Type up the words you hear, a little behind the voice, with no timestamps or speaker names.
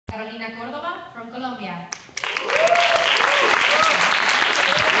Carolina Cordova from Colombia.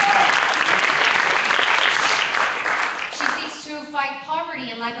 She seeks to fight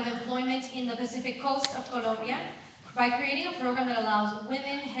poverty and lack of employment in the Pacific coast of Colombia by creating a program that allows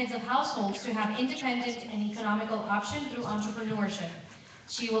women, heads of households, to have independent and economical option through entrepreneurship.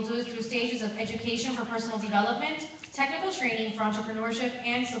 She will do it through stages of education for personal development, technical training for entrepreneurship,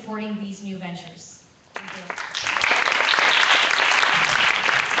 and supporting these new ventures. Thank you.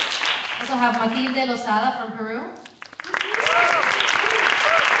 Also have Matilde Lozada from Peru.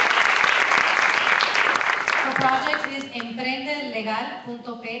 Her project is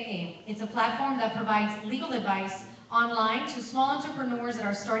emprendelegal.pe. It's a platform that provides legal advice online to small entrepreneurs that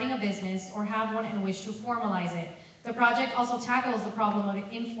are starting a business or have one and wish to formalize it. The project also tackles the problem of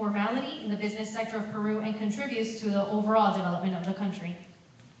informality in the business sector of Peru and contributes to the overall development of the country.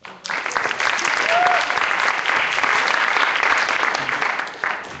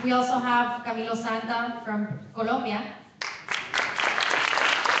 We also have Camilo Santa from Colombia.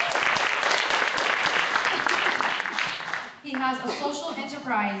 He has a social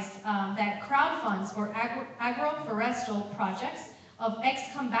enterprise that crowdfunds for agroforestry projects of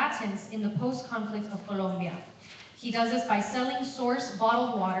ex-combatants in the post-conflict of Colombia. He does this by selling source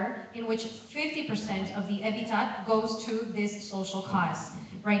bottled water, in which 50% of the EBITDA goes to this social cause.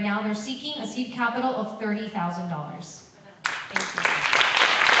 Right now, they're seeking a seed capital of $30,000. Thank you.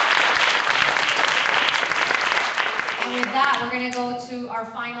 And with that, we're going to go to our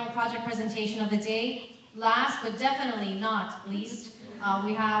final project presentation of the day. Last but definitely not least,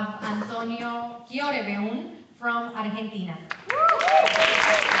 we have Kyore Beun from Argentina.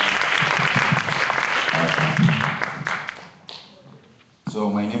 So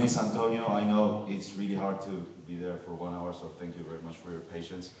my name is Antonio. I know it's really hard to be there for 1 hour, so thank you very much for your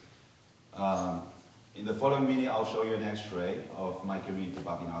patience. In the following minute, I'll show you an X-ray of my community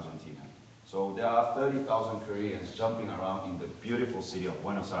back in Argentina. So there are 30,000 Koreans jumping around in the beautiful city of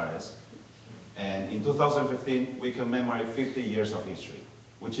Buenos Aires. And in 2015, we commemorate 50 years of history,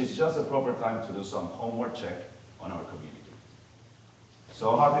 which is just the proper time to do some homework check on our community.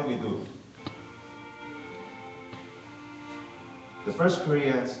 So how did we do? The first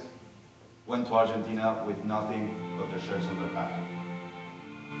Koreans went to Argentina with nothing but their shirts on their back.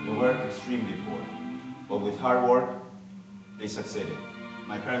 They were extremely poor, but with hard work, they succeeded.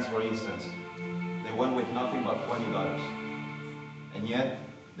 My parents, for instance, they went with nothing but $20, and yet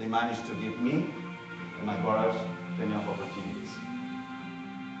they managed to give me and my brothers plenty of opportunities.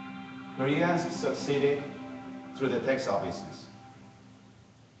 Koreans succeeded through the textile business.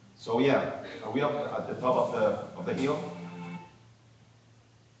 So yeah, are we up at the top of the hill?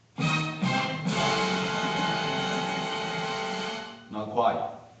 Not quite.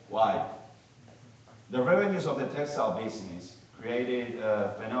 Why? The revenues of the textile business created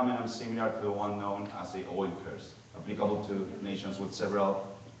a phenomenon similar to the one known as the oil curse, applicable to nations with several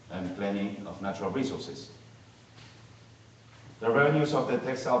and plenty of natural resources. The revenues of the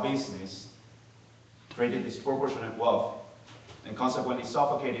textile business created disproportionate wealth and consequently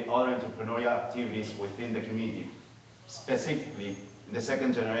suffocated other entrepreneurial activities within the community, specifically in the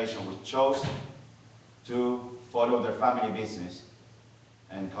second generation, which chose to follow their family business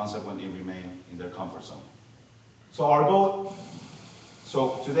and consequently remain in their comfort zone.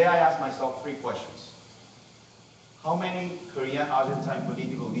 So today I ask myself 3 questions. How many Korean Argentine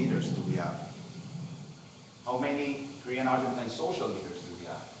political leaders do we have? How many Korean Argentine social leaders do we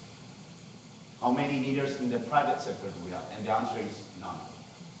have? How many leaders in the private sector do we have? And the answer is none.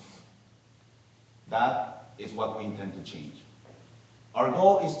 That is what we intend to change. Our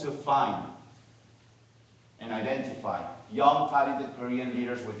goal is to find and identify young, talented Korean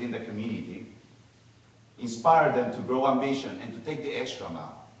leaders within the community, inspire them to grow ambition and to take the extra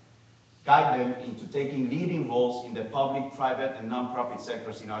mile, guide them into taking leading roles in the public, private, and non-profit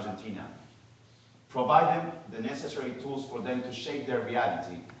sectors in Argentina, provide them the necessary tools for them to shape their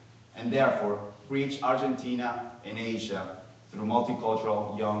reality, and therefore reach Argentina and Asia through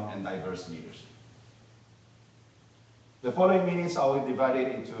multicultural, young, and diverse leaders. The following minutes I will divide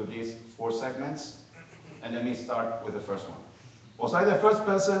it into these 4 segments, and let me start with the first one. Was I the first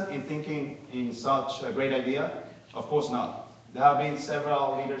person in thinking in such a great idea? Of course not. There have been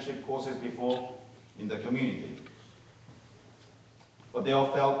several leadership courses before in the community, but they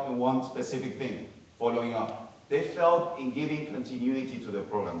all felt in one specific thing, following up. They felt in giving continuity to the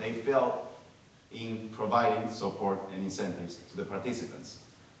program. They felt in providing support and incentives to the participants.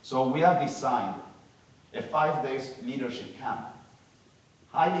 So we have designed a 5-day leadership camp,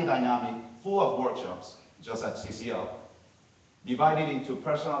 highly dynamic, full of workshops, just at CCL, divided into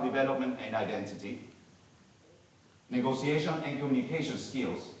personal development and identity, negotiation and communication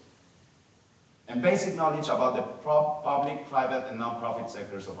skills, and basic knowledge about the public, private, and non-profit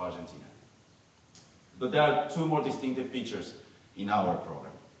sectors of Argentina. But there are two more distinctive features in our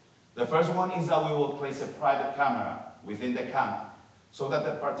program. The first one is that we will place a private camera within the camp so that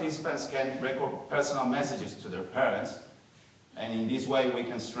the participants can record personal messages to their parents, and in this way we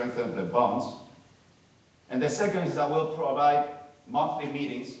can strengthen the bonds. And the second is that we'll provide monthly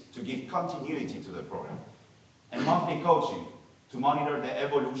meetings to give continuity to the program, and monthly coaching to monitor the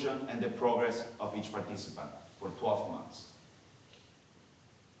evolution and the progress of each participant for 12 months.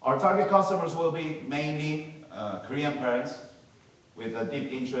 Our target customers will be mainly Korean parents with a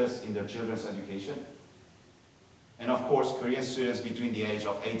deep interest in their children's education, and of course Korean students between the age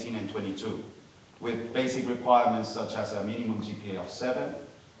of 18 and 22 with basic requirements such as a minimum GPA of 7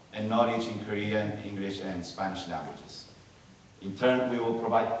 and knowledge in Korean, English, and Spanish languages. In turn, we will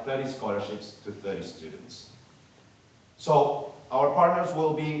provide 30 scholarships to 30 students. So our partners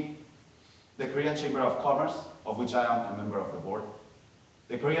will be the Korean Chamber of Commerce, of which I am a member of the board,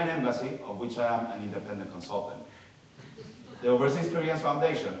 the Korean Embassy, of which I am an independent consultant, the Overseas Koreans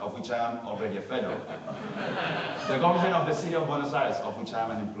Foundation, of which I am already a fellow, the government of the City of Buenos Aires, of which I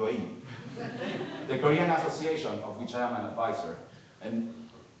am an employee, the Korean Association, of which I am an advisor, and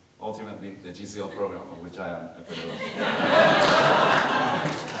ultimately the GCL program, of which I am a fellow.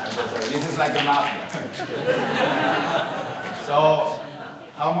 I'm so sorry, this is like a mafia. So,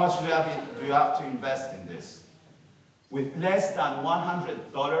 how much do you have to invest in this? With less than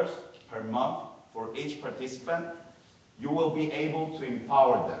 $100 per month for each participant, you will be able to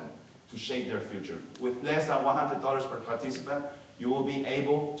empower them to shape their future. With less than $100 per participant, you will be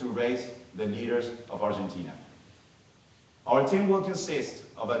able to raise the leaders of Argentina. Our team will consist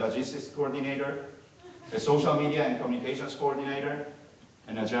of a logistics coordinator, a social media and communications coordinator,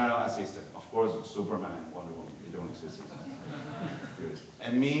 and a general assistant. Of course, Superman and Wonder Woman, they don't exist.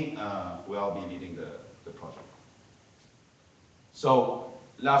 And me, will be leading the project. So,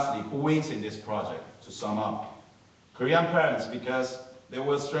 lastly, who wins in this project? To sum up, Korean parents, because they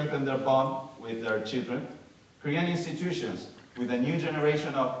will strengthen their bond with their children. Korean institutions, with a new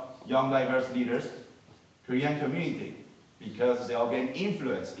generation of young, diverse leaders. Korean community, because they'll gain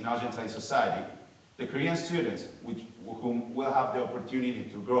influence in Argentine society. The Korean students, whom will have the opportunity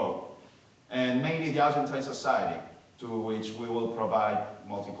to grow. And mainly the Argentine society, to which we will provide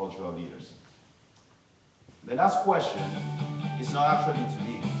multicultural leaders. The last question is not actually to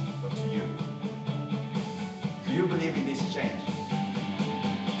me, but to you. Do you believe in this change?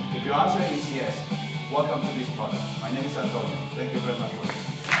 If your answer is yes, welcome to this project. My name is Antonio. Thank you very much for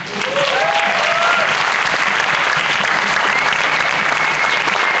listening.